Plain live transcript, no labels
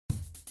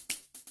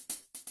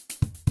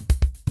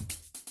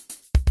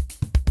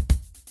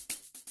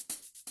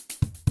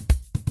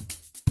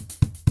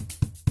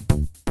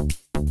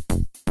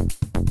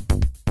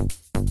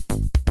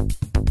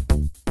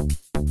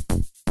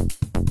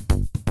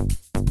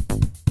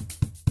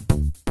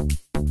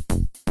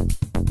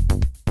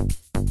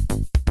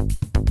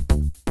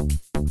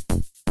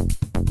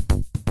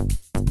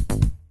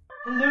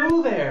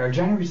swear,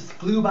 January just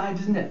flew by,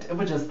 didn't it? It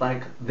was just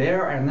like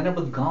there and then it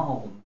was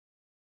gone.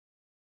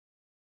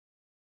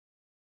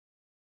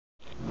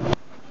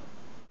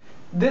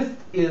 This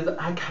is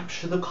I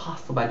Capture the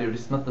Castle by Dodie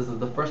Smith. This is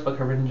the first book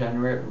I read in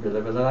January. I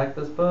really, really like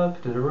this book.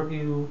 Did a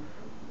review.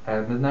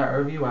 And in that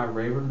review, I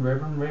rave.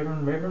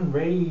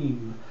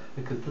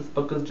 Because this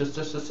book is just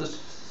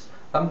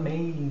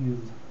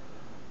amazing.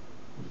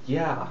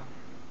 Yeah.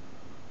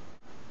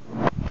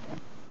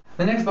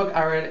 The next book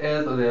I read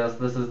is this.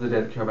 This is The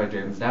Dead Cure by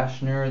James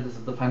Dashner. This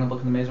is the final book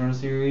in the Maze Runner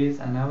series,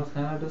 and I was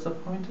kind of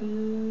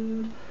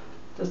disappointed.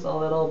 Just a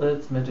little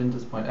bit smidgen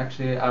disappointed.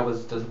 Actually, I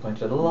was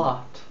disappointed a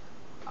lot.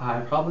 I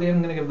probably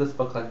am going to give this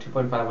book like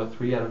 2.5 or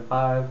 3 out of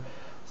 5,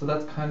 so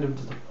that's kind of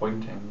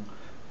disappointing.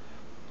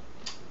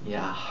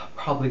 Yeah,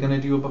 probably going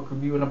to do a book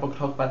review and a book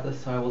talk about this,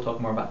 so I will talk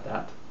more about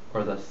that,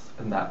 or this,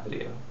 in that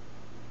video.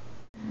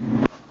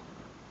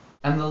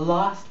 And the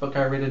last book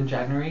I read in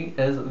January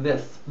is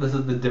this. This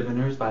is The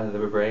Diviners by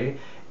Libba Bray.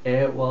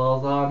 It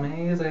was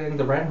amazing.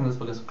 The writing in this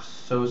book is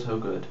so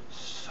good.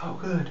 So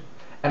good.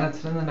 And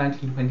it's in the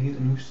 1920s,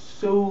 and you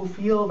so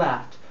feel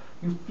that.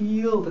 You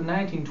feel the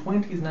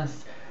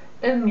 1920s-ness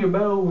in your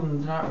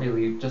bones. Not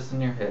really, just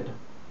in your head,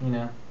 you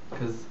know?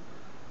 Because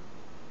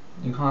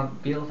you can't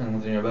feel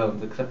things in your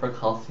bones except for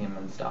calcium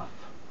and stuff.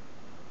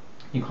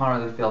 You can't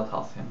really feel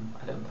calcium,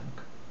 I don't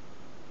think.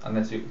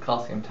 Unless you get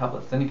calcium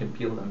tablets, then you can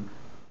feel them.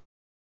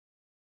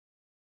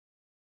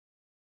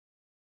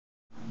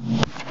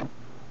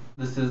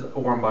 This is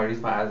Warm Bodies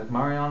by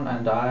Marion,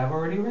 and I have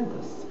already read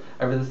this.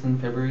 I read this in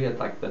February, at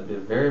like the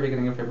very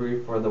beginning of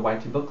February for the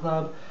YT Book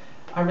Club.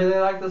 I really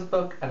like this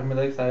book, and I'm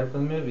really excited for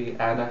the movie,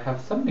 and I have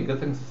so many good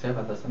things to say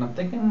about this, and I'm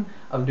thinking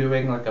of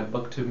doing like a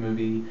book to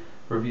movie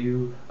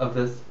review of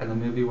this and the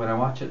movie when I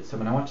watch it. So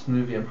when I watch the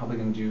movie, I'm probably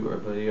going to do a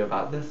video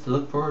about this.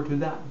 Look forward to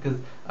that, because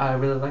I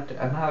really liked it,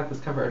 and I like this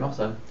cover. And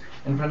also,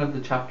 in front of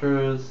the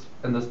chapters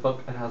in this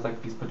book, it has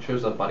like these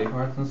pictures of body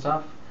parts and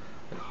stuff,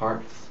 like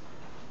hearts,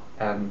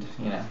 and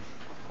you know,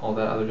 all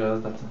that other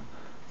jazz. That's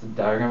a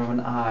diagram of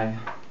an eye,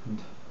 and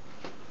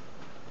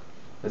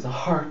there's a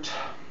heart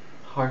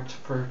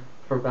for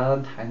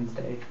Valentine's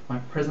Day, my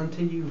present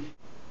to you.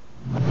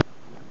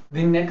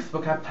 The next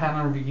book I plan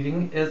on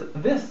reading is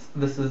this.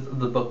 This is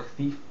The Book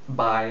Thief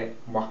by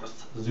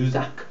Markus,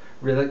 Zusak.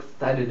 Really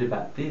excited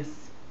about this.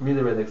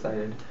 Really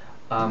excited.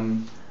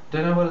 Don't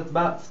know what it's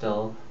about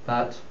still,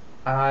 but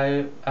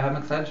I am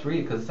excited to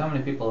read because so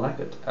many people like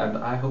it, and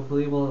I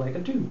hopefully will like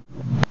it too.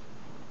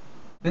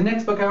 The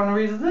next book I want to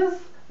read is this.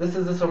 This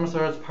is The Storm of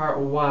Swords Part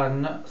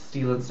 1,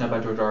 Steel and Snow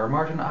by George R. R.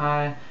 Martin.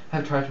 I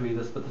have tried to read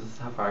this, but this is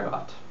how far I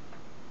got.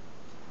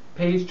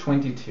 Page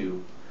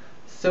 22.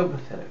 So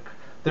pathetic.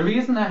 The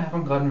reason I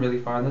haven't gotten really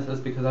far in this is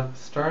because I've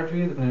started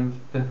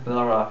reading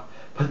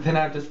but then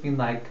I've just been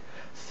like,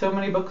 so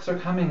many books are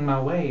coming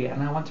my way,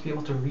 and I want to be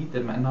able to read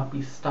them and not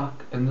be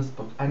stuck in this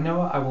book. I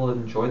know I will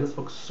enjoy this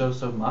book so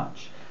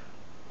much,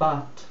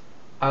 but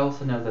I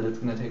also know that it's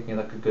going to take me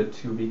like a good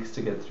 2 weeks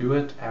to get through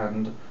it,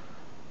 and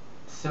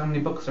so many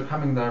books are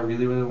coming that I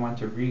really want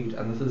to read,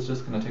 and this is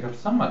just going to take up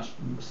so much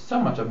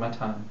of my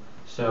time.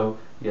 So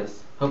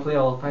yes, hopefully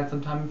I'll find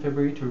some time in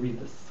February to read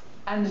this.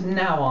 And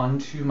now on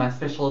to my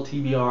special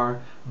TBR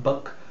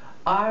book.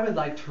 I would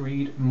like to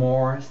read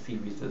more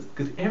series,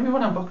 because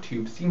everyone on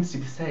BookTube seems to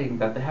be saying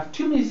that they have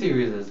too many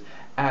series,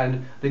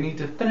 and they need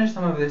to finish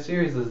some of their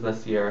series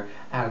this year,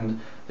 and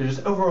they're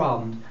just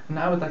overwhelmed, and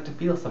I would like to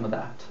feel some of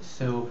that.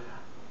 So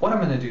what I'm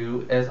going to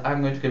do is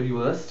I'm going to give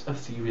you a list of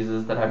series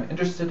that I'm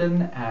interested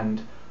in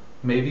and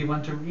maybe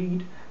want to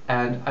read,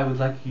 and I would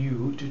like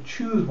you to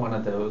choose one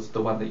of those,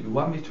 the one that you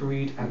want me to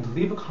read, and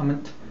leave a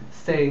comment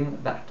saying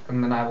that,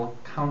 and then I will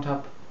count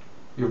up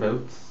your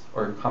votes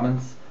or your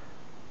comments,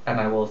 and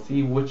I will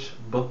see which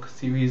book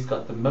series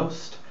got the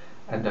most,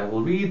 and I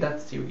will read that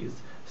series.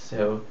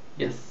 So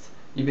yes,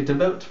 you get to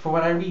vote for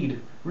what I read.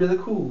 Really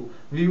cool.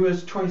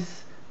 Viewer's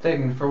choice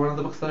thing for one of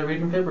the books that I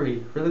read in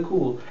February. Really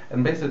cool.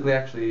 And basically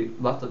actually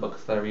lots of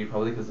books that I read,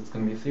 probably because it's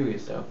going to be a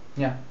series. So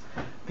yeah,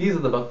 these are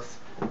the books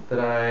that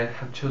I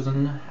have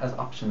chosen as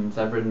options.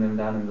 I've written them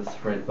down in this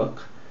red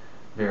book.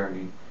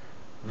 Very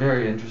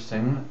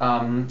interesting.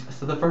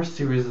 So the first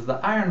series is The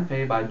Iron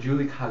Fae by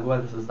Julie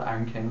Kagawa. This is the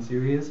Iron King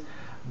series.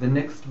 The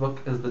next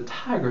book is The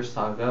Tiger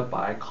Saga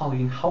by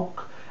Colleen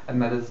Houck, and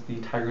that is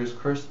the Tiger's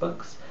Curse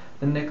books.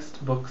 The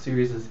next book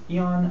series is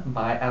Eon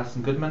by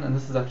Alison Goodman, and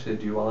this is actually a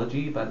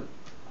duology, but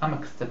I'm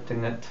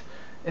accepting it.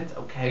 It's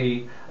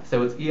okay.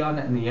 So it's Eon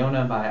and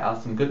Iona by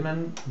Alison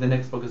Goodman. The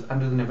next book is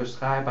Under the Never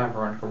Sky by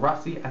Veronica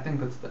Rossi. I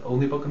think that's the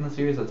only book in the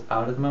series that's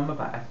out at the moment,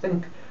 but I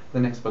think the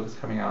next book is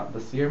coming out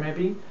this year,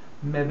 maybe.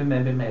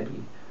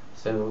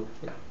 So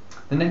yeah.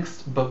 The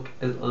next book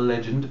is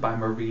Legend by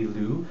Marie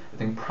Lu. I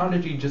think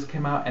Prodigy just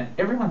came out, and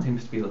everyone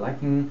seems to be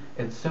liking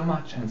it so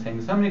much and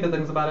saying so many good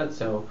things about it,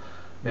 so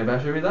maybe I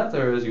should read that,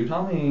 sirs, you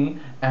tell me.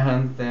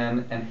 And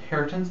then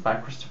Inheritance by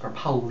Christopher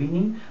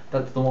Paolini.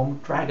 That's the one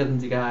with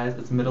dragons, you guys.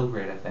 It's middle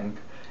grade, I think.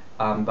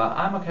 But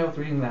I'm okay with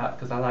reading that,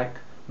 because I like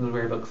middle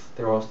grade books.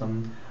 They're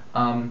awesome.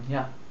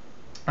 Yeah.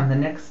 And the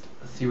next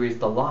series,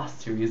 the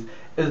last series,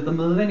 is the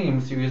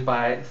Millennium series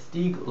by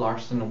Stieg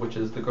Larsson, which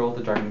is the Girl with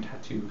the Dragon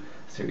Tattoo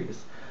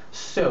series.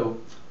 So,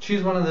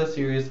 choose one of those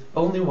series,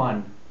 only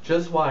one,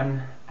 just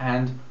one,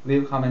 and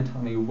leave a comment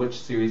telling me which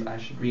series I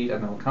should read,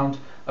 and I'll count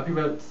up your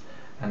votes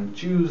and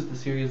choose the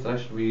series that I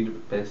should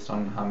read based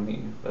on how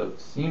many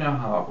votes. You know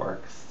how it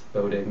works,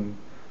 voting,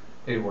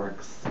 it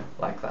works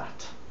like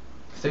that.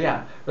 So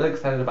yeah, really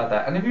excited about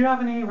that. And if you have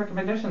any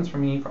recommendations for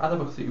me for other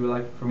books that you would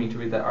like for me to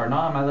read that are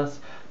not on my list,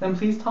 then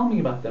please tell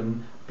me about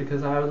them,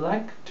 because I would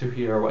like to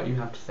hear what you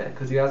have to say,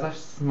 because you guys are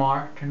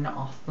smart and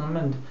awesome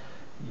and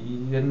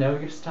you know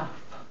your stuff.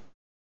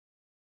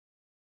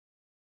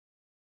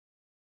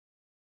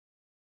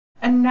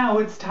 And now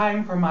it's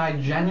time for my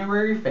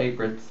January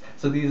favorites.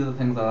 So these are the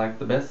things I like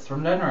the best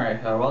from January.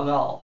 Here we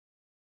go.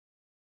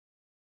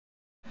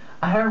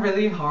 I had a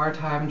really hard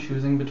time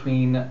choosing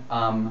between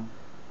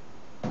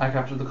I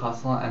Captured the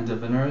Castle and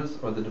Diviners,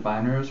 or The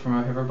Diviners, for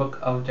my favorite book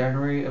of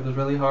January. It was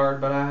really hard,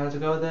 but I had to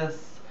go with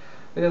this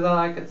because I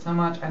like it so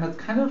much, and it's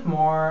kind of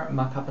more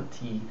my cup of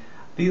tea.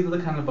 These are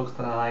the kind of books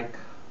that I like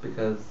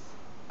because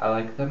I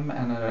like them,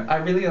 and I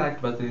really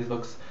liked both of these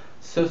books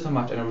so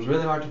much, and it was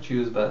really hard to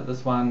choose, but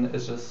this one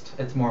is just,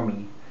 it's more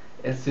me.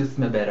 It suits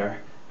me better,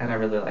 and I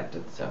really liked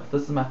it. So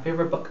this is my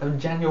favorite book of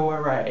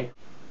January.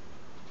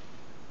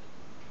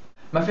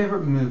 My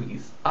favorite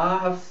movies. I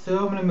have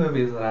so many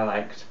movies that I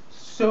liked.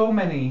 So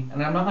many,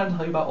 and I'm not going to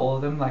tell you about all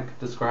of them, like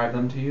describe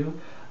them to you.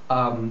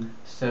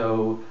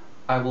 So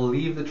I will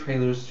leave the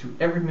trailers to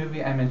every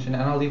movie I mention,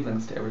 and I'll leave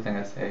links to everything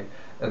I say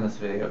in this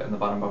video in the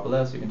bottom bar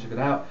below, so you can check it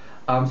out.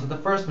 So the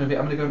first movie,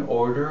 I'm going to go in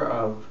order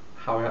of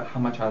how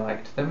much I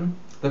liked them.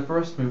 The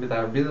first movie that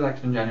I really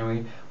liked in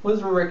January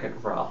was Wreck-It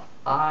Ralph.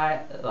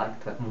 I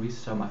liked that movie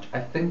so much. I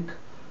think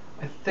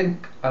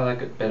I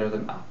like it better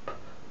than Up.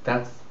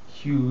 That's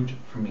huge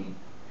for me.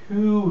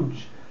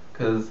 Huge!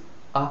 Because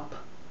Up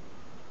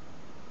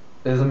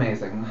is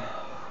amazing.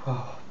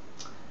 Oh,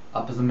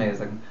 Up is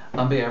amazing.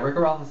 But yeah, Wreck-It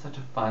Ralph is such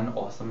a fun,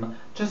 awesome,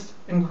 just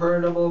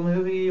incredible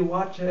movie.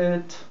 Watch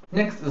it.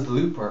 Next is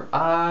Looper.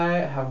 I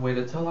have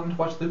waited so long to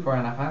watch Looper,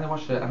 and I finally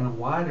watched it. And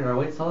why did I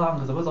wait so long?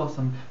 Because it was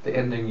awesome. The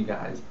ending, you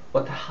guys.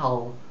 What the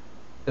hell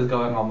is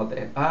going on with the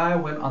end? I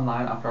went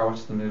online after I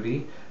watched the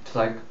movie to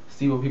like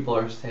see what people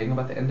are saying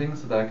about the ending,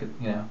 so that I could,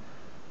 you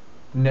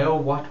know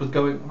what was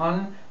going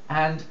on,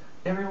 and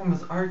everyone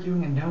was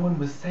arguing and no one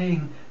was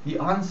saying the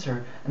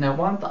answer, and I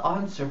want the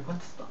answer.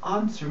 What's the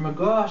answer? My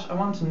gosh, I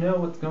want to know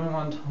what's going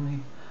on. Tell me.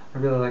 I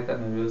really like that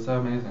movie. It was so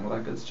amazing.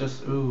 Like, it's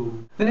just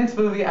ooh. The next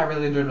movie I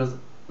really enjoyed was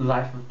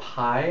Life of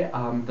Pi.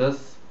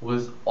 This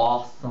was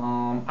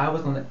awesome. I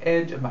was on the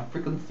edge of my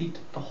freaking seat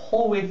the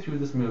whole way through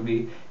this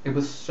movie. It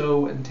was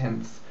so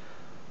intense.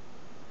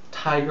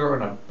 Tiger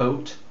on a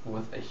boat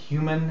with a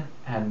human,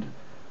 and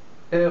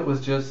it was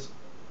just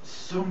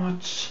so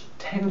much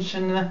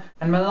tension.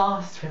 And my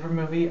last favorite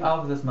movie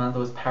of this month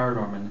was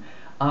Paranorman.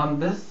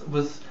 This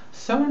was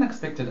so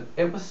unexpected.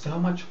 It was so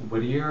much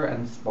wittier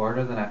and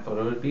smarter than I thought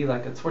it would be.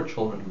 Like, it's for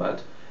children,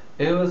 but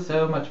it was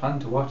so much fun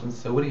to watch and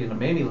so witty, and it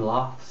made me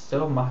laugh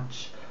so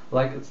much.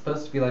 Like, it's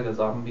supposed to be like a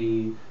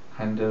zombie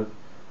kind of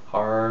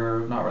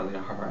horror, not really a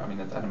horror, I mean,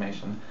 it's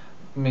animation.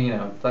 I mean, you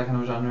know, it's that kind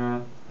of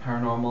genre,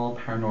 paranormal,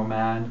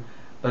 paranorman,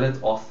 but it's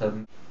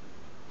awesome.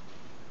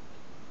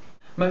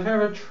 My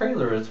favorite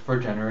trailers for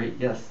January,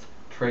 yes,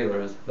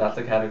 trailers, that's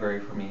a category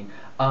for me,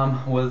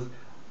 was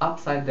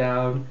Upside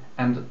Down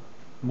and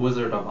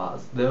Wizard of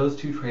Oz. Those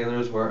two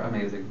trailers were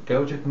amazing.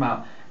 Go check them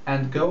out.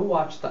 And go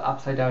watch the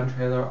Upside Down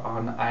trailer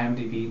on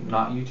IMDb,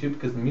 not YouTube,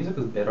 because the music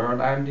is better on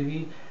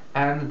IMDb.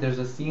 And there's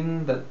a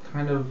scene that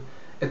kind of,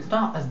 it's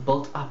not as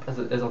built up as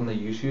it is on the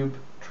YouTube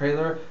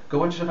trailer. Go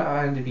watch it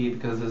on IMDb,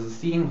 because there's a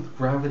scene with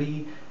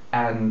gravity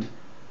and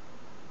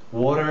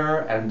water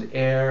and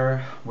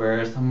air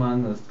where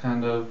someone is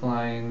kind of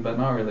flying, but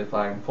not really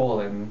flying,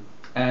 falling.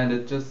 And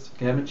it just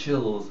gave me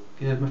chills.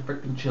 Gave me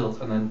freaking chills.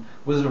 And then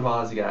Wizard of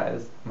Oz, you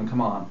guys. I mean,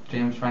 come on.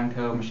 James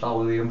Franco, Michelle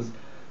Williams.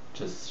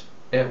 Just,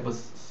 it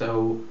was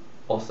so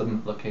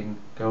awesome looking.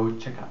 Go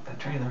check out that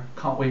trailer.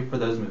 Can't wait for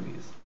those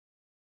movies.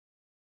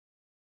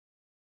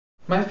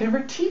 My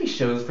favorite TV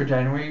shows for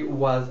January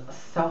was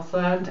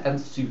Southland and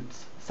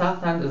Suits.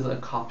 Southland is a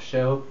cop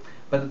show,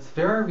 but it's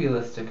very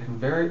realistic and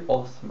very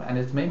awesome, and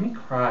it's made me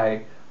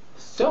cry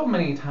so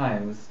many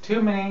times.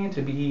 Too many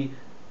to be,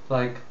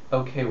 like,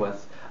 okay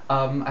with.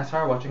 I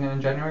started watching it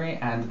in January,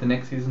 and the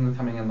next season is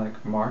coming in,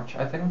 like, March,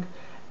 I think,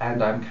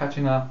 and I'm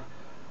catching up,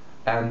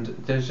 and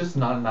there's just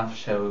not enough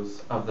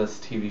shows of this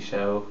TV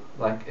show.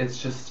 Like,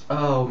 it's just,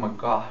 oh my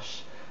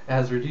gosh. It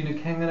has Regina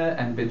King in it,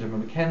 and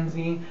Benjamin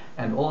McKenzie,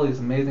 and all these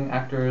amazing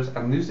actors,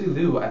 and Lucy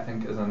Liu, I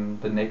think, is in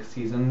the next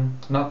season.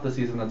 Not the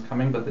season that's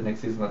coming, but the next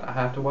season that I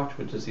have to watch,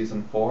 which is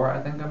season 4, I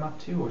think I'm up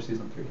to, or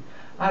season 3.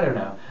 I don't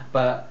know,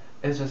 but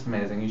it's just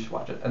amazing. You should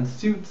watch it. And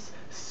Suits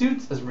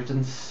is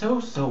written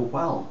so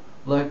well.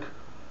 Like,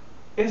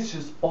 it's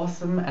just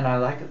awesome, and I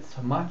like it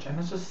so much, and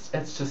it's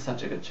just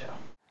such a good show.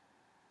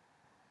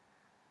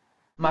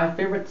 My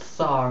favorite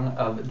song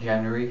of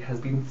January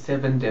has been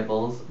Seven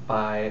Devils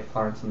by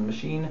Florence and the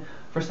Machine.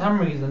 For some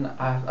reason,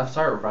 I've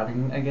started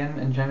running again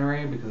in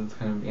January because it's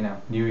kind of, you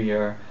know, new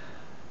year,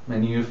 my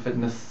new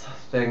fitness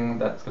thing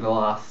that's gonna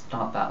last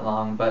not that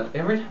long. But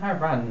every time I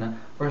run,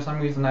 for some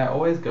reason, I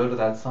always go to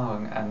that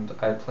song and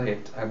I play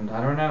it, and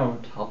I don't know,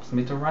 it helps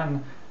me to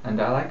run,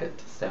 and I like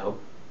it, so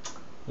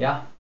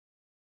yeah.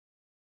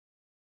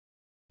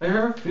 My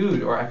favorite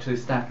food, or actually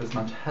snack this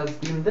month, has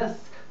been this.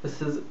 This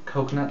is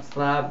Coconut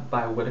Slab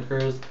by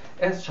Whitaker's.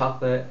 It's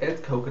chocolate, it's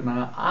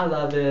coconut, I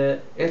love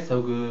it, it's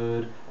so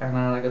good, and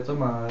I like it so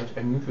much,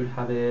 and you should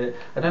have it.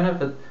 I don't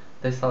know if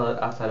they sell it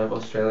outside of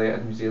Australia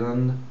and New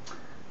Zealand,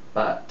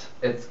 but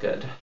it's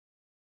good.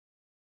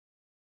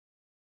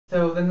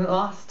 So then the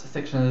last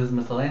section is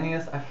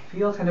miscellaneous. I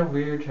feel kind of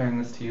weird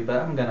showing this to you, but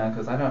I'm gonna,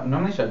 because I don't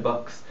normally show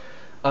books.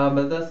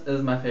 But this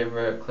is my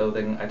favorite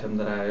clothing item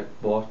that I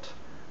bought.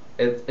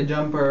 It's a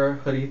jumper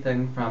hoodie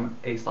thing from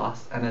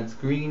ASOS, and it's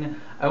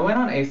green. I went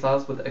on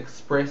ASOS with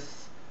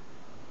express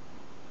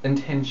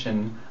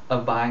intention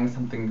of buying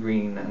something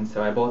green, and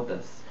so I bought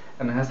this.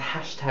 And it has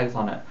hashtags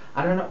on it.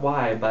 I don't know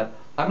why, but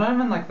I'm not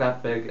even like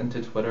that big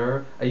into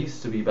Twitter. I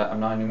used to be, but I'm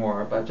not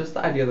anymore. But just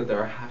the idea that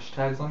there are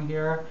hashtags on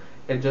here,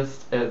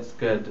 it's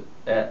good.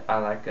 I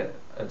like it.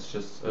 It's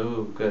just,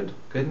 oh, good.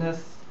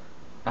 Goodness.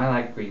 I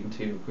like green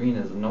too. Green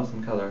is an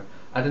awesome color.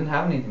 I didn't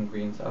have anything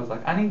green, so I was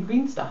like, I need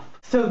green stuff.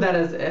 So that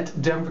is it.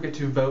 Don't forget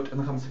to vote in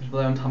the comment section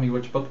below and tell me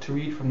which book to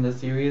read from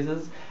this series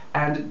is.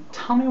 And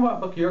tell me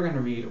what book you're going to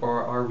read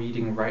or are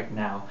reading right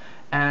now.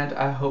 And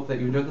I hope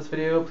that you enjoyed this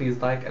video. Please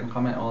like and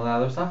comment all that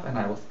other stuff, and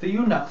I will see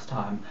you next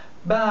time.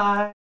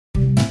 Bye!